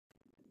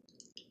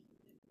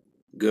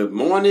Good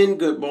morning,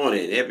 good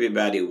morning.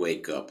 Everybody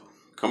wake up.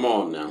 Come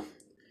on now.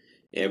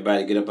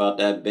 Everybody get up out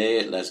that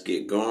bed. Let's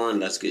get going.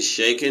 Let's get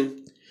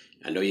shaking.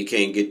 I know you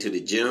can't get to the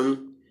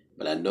gym,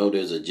 but I know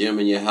there's a gym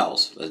in your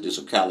house. Let's do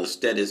some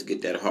calisthenics,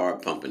 get that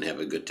heart pumping,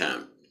 have a good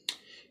time.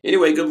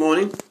 Anyway, good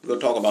morning. We're going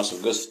to talk about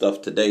some good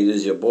stuff today. This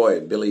is your boy,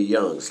 Billy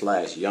Young /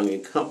 Young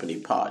and Company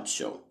Pod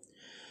Show.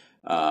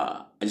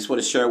 I just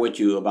want to share with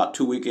you about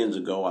 2 weekends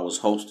ago, I was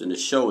hosting a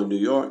show in New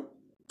York.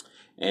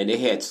 And they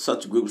had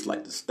such groups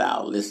like the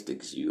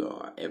Stylistics, You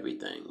Are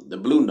Everything, the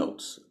Blue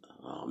Notes,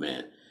 oh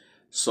man,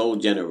 Soul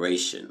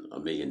Generation,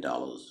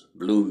 $1,000,000,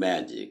 Blue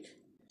Magic,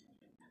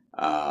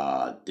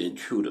 the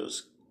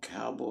Intruders,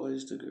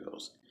 Cowboys, the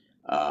Girls,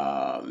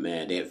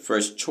 man, they had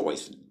First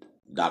Choice,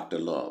 Dr.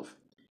 Love.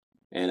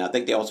 And I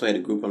think they also had a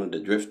group under the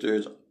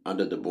Drifters,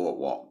 under the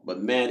Boardwalk.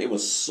 But man, it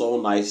was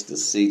so nice to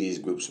see these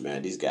groups,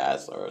 man. These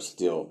guys are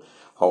still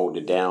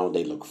holding it down.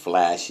 They look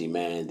flashy,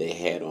 man. They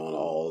had on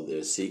all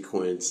their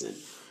sequins and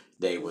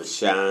they were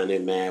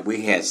shining, man.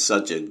 We had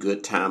such a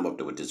good time up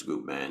there with this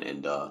group, man.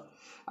 And I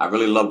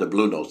really love the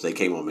Blue Notes. They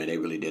came on, man. They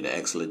really did an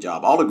excellent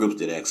job. All the groups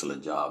did an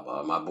excellent job.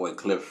 My boy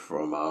Cliff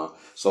from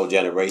Soul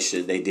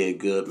Generation, they did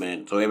good,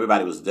 man. So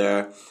everybody was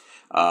there.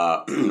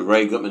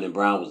 Ray Goodman and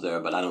Brown was there,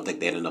 but I don't think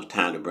they had enough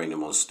time to bring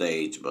them on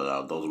stage.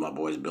 But those are my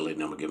boys, Billy,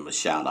 and I'm going to give them a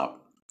shout out.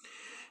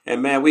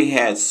 And man, we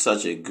had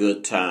such a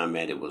good time,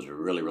 man. It was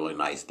really, really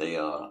nice. They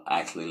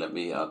actually let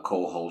me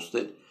co-host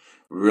it.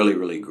 Really,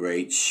 really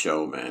great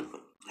show, man.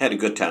 Had a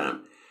good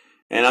time.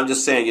 And I'm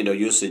just saying,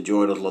 you just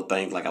enjoy those little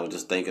things. Like I was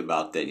just thinking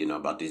about that,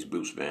 about these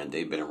groups, man.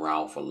 They've been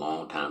around for a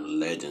long time,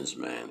 legends,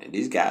 man. And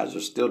these guys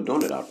are still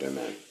doing it out there,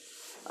 man.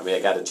 I mean, I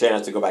got a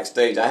chance to go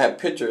backstage. I have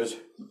pictures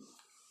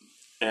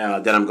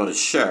that I'm going to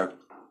share.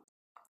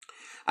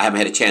 I haven't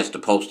had a chance to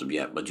post them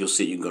yet, but you'll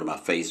see. You can go to my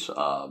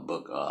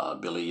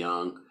Facebook, Billy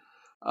Young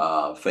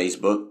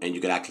Facebook, and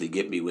you can actually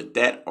get me with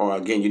that. Or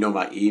again,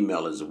 my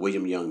email is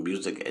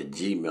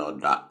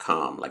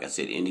williamyoungmusic@gmail.com. Like I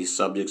said, any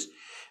subjects,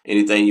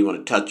 anything you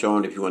want to touch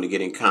on, if you want to get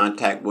in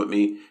contact with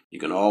me, you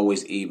can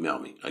always email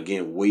me.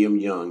 Again,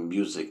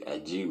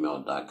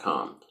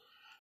 williamyoungmusic@gmail.com.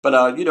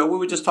 But, we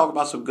were just talking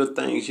about some good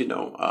things,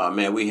 man,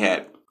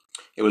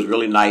 it was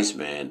really nice,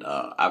 man.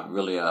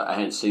 I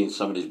hadn't seen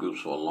some of these groups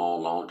for a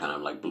long, long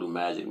time, like Blue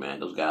Magic, man.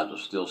 Those guys are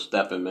still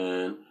stepping,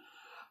 man.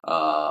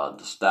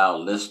 The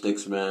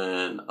Stylistics,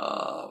 man.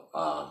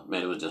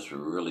 Man, it was just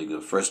really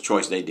good. First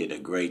Choice, they did a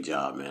great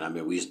job, man. I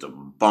mean, we used to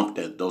bump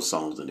those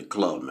songs in the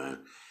club, man.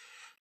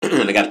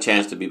 I got a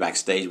chance to be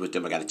backstage with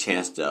them. I got a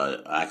chance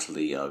to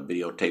actually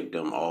videotape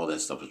them. All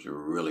that stuff was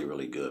really,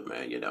 really good,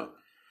 man.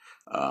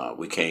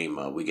 We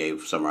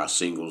gave some of our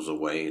singles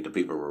away. The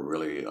people were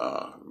really,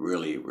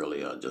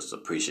 really just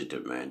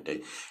appreciative, man.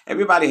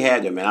 Everybody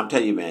had them, man. I'm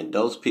telling you, man,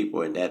 those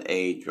people in that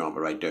age drama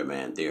right there,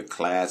 man, they're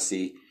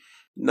classy.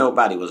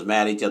 Nobody was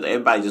mad at each other.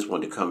 Everybody just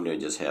wanted to come there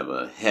and just have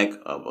a heck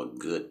of a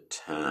good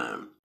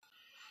time.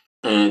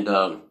 And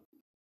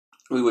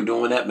we were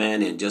doing that,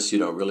 man, and just,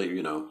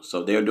 really,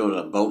 so they're doing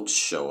a boat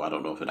show. I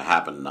don't know if it'll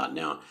happen or not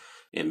now.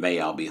 In May,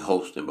 I'll be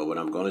hosting, but what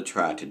I'm going to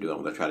try to do,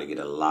 I'm going to try to get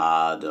a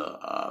lot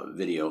of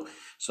video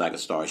so I can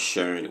start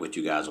sharing it with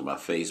you guys on my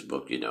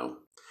Facebook,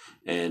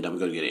 and I'm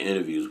going to get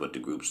interviews with the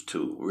groups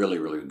too. Really,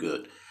 really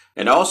good.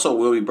 And also,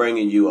 we'll be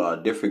bringing you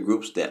different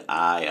groups that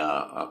I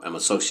am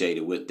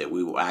associated with that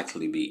we will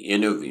actually be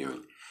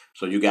interviewing.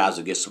 So you guys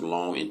will get some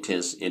long,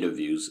 intense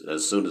interviews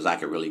as soon as I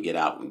can really get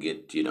out and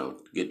get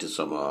to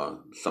some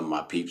of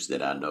my peeps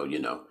that I know,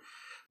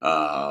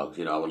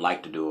 I would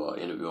like to do an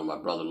interview with my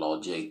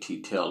brother-in-law,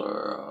 J.T.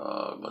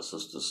 Taylor, my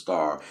sister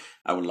Star.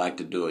 I would like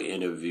to do an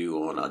interview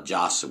on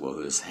Joshua,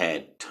 who has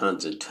had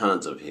tons and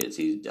tons of hits.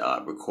 He's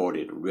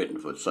recorded and written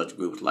for such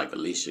groups like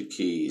Alicia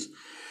Keys,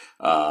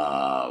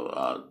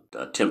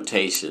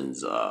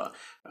 Temptations.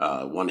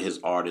 One of his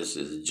artists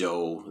is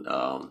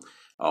Joe.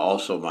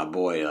 Also, my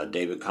boy,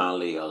 David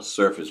Conley,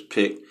 Surface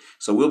Pick.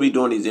 So we'll be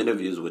doing these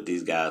interviews with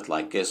these guys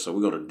like this. So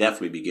we're going to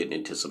definitely be getting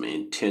into some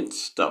intense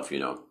stuff,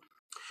 And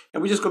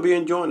we're just going to be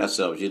enjoying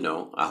ourselves,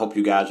 I hope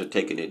you guys are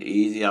taking it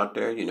easy out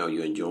there.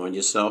 You're enjoying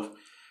yourself.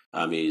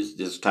 I mean,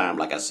 this time,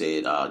 like I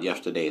said,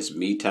 yesterday, it's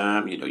me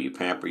time. You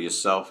pamper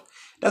yourself.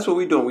 That's what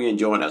we're doing. We're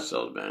enjoying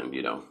ourselves, man.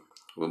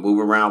 We move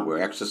around.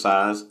 We're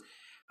exercise.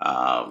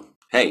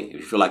 Hey, if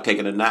you feel like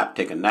taking a nap,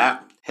 take a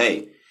nap.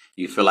 Hey,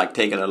 you feel like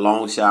taking a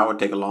long shower,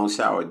 take a long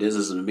shower. This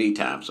isn't me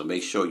time. So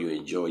make sure you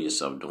enjoy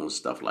yourself doing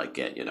stuff like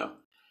that,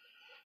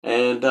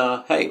 And,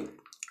 hey,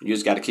 you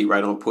just got to keep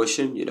right on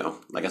pushing,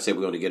 Like I said,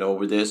 we're going to get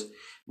over this.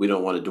 We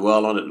don't want to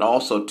dwell on it. And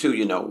also, too,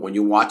 when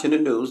you're watching the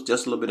news,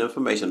 just a little bit of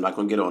information. I'm not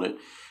going to get on it.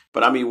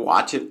 But, I mean,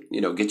 watch it,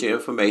 get your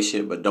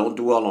information. But don't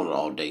dwell on it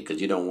all day because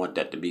you don't want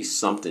that to be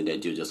something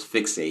that you're just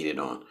fixated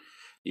on.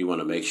 You want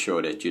to make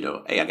sure that,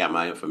 hey, I got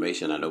my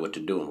information. I know what to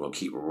do. I'm going to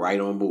keep right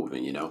on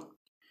moving,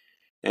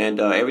 And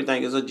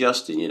everything is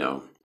adjusting,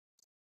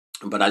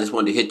 But I just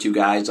wanted to hit you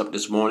guys up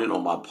this morning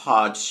on my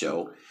pod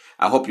show.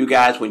 I hope you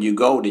guys, when you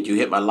go, that you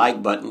hit my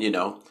like button,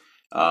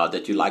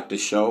 that you like the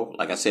show.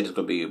 Like I said, there's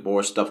going to be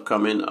more stuff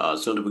coming.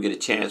 As soon as we get a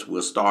chance,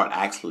 we'll start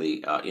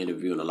actually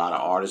interviewing a lot of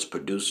artists,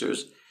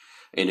 producers,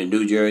 in the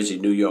New Jersey,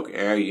 New York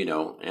area,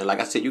 and like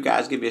I said, you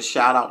guys give me a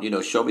shout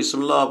out, show me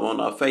some love on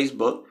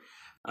Facebook.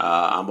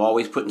 I'm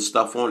always putting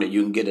stuff on it.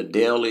 You can get a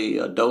daily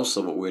dose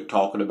of what we're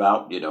talking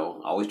about. I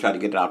always try to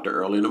get it out there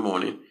early in the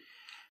morning.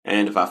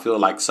 And if I feel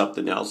like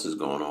something else is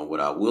going on, what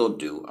I will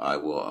do, I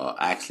will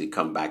actually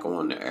come back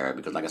on the air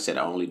because, like I said,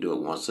 I only do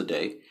it once a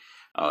day.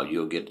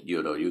 You'll get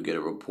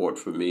a report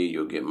from me.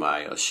 You'll get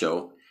my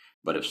show.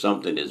 But if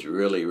something is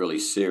really, really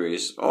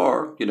serious,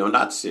 or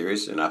not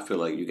serious, and I feel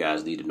like you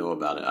guys need to know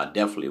about it, I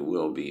definitely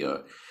will be,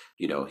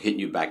 hitting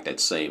you back that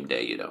same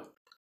day.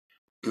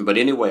 But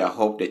anyway, I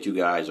hope that you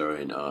guys are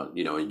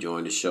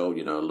enjoying the show. A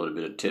little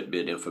bit of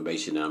tidbit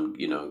information I'm,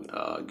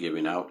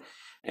 giving out.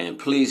 And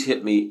please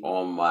hit me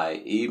on my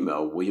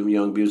email,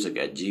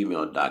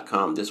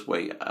 williamyoungmusic@gmail.com. This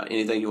way,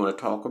 anything you want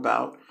to talk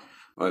about,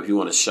 or if you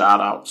want to shout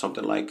out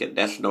something like it,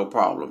 that's no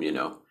problem.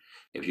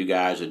 If you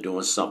guys are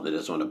doing something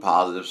that's on the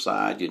positive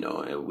side,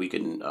 and we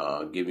can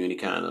give you any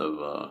kind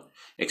of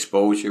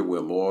exposure,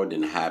 we're more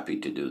than happy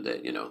to do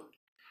that.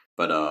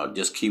 But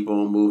just keep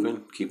on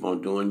moving, keep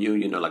on doing you.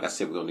 Like I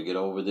said, we're going to get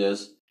over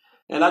this.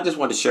 And I just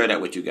want to share that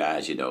with you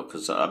guys,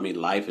 because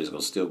life is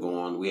going to still go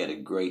on. We had a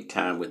great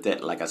time with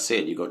that. Like I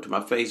said, you go to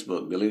my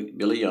Facebook,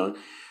 Billy Young,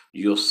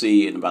 you'll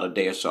see in about a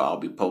day or so, I'll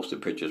be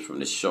posting pictures from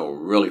the show.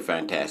 Really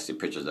fantastic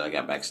pictures that I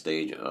got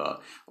backstage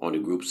on the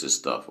groups and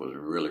stuff. It was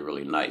really,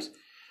 really nice.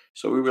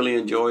 So we really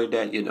enjoyed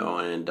that,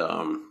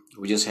 and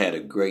we just had a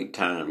great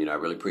time. I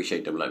really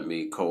appreciate them letting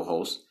me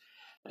co-host.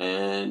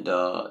 And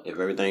if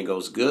everything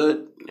goes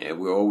good and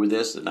we're over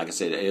this, and like I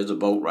said, there's a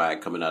boat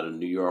ride coming out of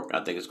New York.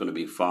 I think it's going to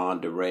be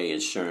Fawn DeRay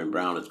and Sharon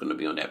Brown is going to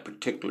be on that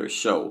particular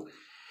show.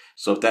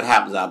 So if that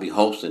happens, I'll be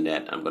hosting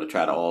that. I'm going to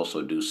try to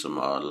also do some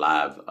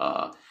live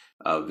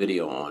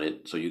video on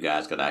it so you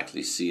guys can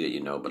actually see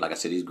it, But like I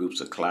said, these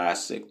groups are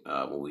classic.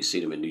 When we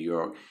see them in New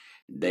York,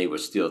 they were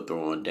still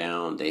throwing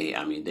down. They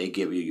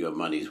give you your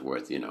money's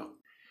worth,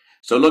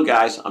 So look,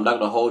 guys, I'm not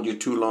going to hold you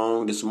too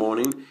long this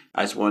morning.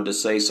 I just wanted to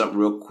say something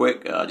real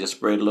quick. Just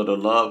spread a little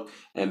love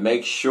and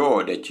make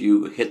sure that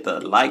you hit the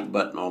like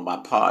button on my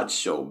pod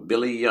show,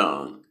 Billy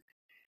Young,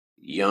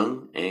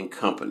 Young and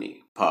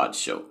Company pod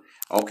show.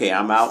 Okay,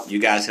 I'm out. You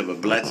guys have a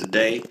blessed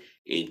day.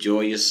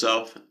 Enjoy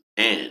yourself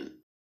and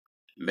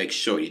make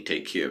sure you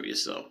take care of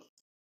yourself.